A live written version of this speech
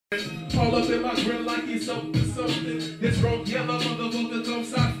in my grill like he's something. This broke yellow motherfucker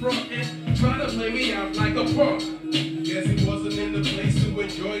comes out frontin', try to play me out like a punk. Guess he wasn't in the place to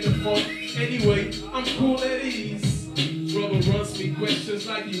enjoy the fun. Anyway, I'm cool at ease. Brother runs me questions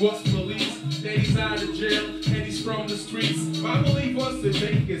like he was police. That he's out of jail and he's from the streets. My belief was to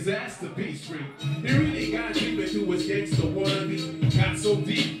take his ass to B Street. He really got deep into his gangster wannabe. Got so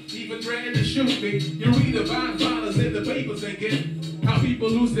deep, even threatened to shoot me. You read about violence in the papers and get how people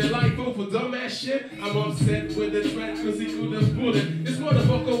lose their life over dumbass shit. I'm upset with the track cause he could have pulled it. This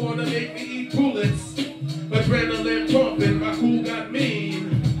motherfucker wanna make me eat bullets. Adrenaline pumping, my cool got mean.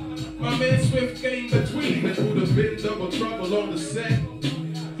 My man Swift came between. It would have been double trouble on the set.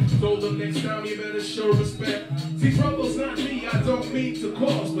 Told him next time you better show respect. See, trouble's not me, I don't mean to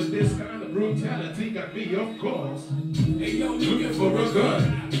cause, but this kind of brutality got me off course. Hey yo, looking for a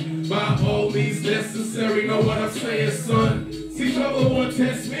gun. By all means necessary, know what I'm saying, son? See, trouble won't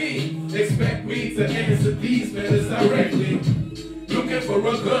test me. Expect me to answer these matters directly. Looking for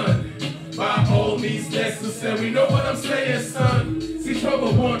a gun. By all means necessary, know what I'm saying, son? See,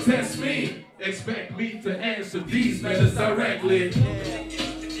 trouble won't test me. Expect me to answer these matters directly.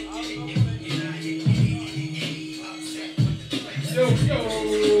 Yo, check.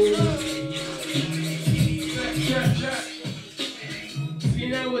 See,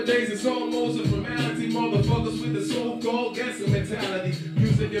 nowadays it's almost a formality. Motherfuckers with the so-called gangster mentality.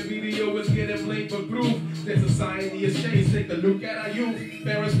 Using your video is getting blamed for proof that society has changed. Take a look at our youth.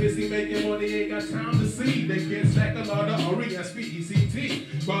 Parents busy making money, ain't got time to see. They get stack a lot of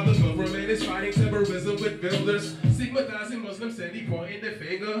RESPECT. While the government is fighting terrorism with builders, stigmatizing Muslims and he pointing their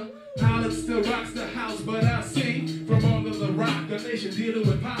finger. Island still rocks the house, but I see from under the rock a nation dealing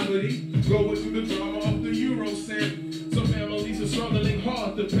with poverty, going through the drama of the Euro cent. Some families are struggling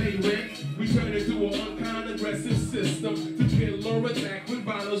hard to pay rent. We turn into an unkind, aggressive system to kill or attack with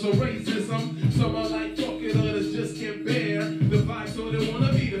violence or racism. Some are like, fuck it, others just can't bear the vibe, so they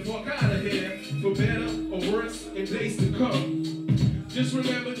wanna be the fuck out of here. For better or worse in days to come. Just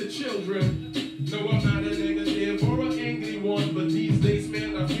remember the children. No, I'm not a negative or an angry one, but these days,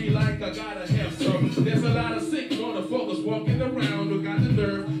 man, I feel like I gotta have some. There's a lot of sick motherfuckers walking around who got the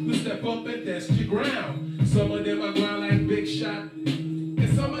nerve to step up and test your ground. Some of them are grind like Big Shot,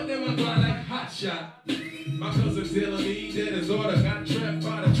 and some of them are grind like Hot Shot. My cousin telling me that his daughter got trapped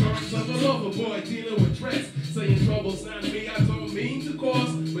by the charms of a lover boy dealing with threats. Saying trouble's not me, I don't mean to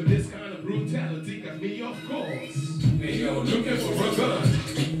cause, but this kind of brutality got me off course. Hey yo, looking for a gun.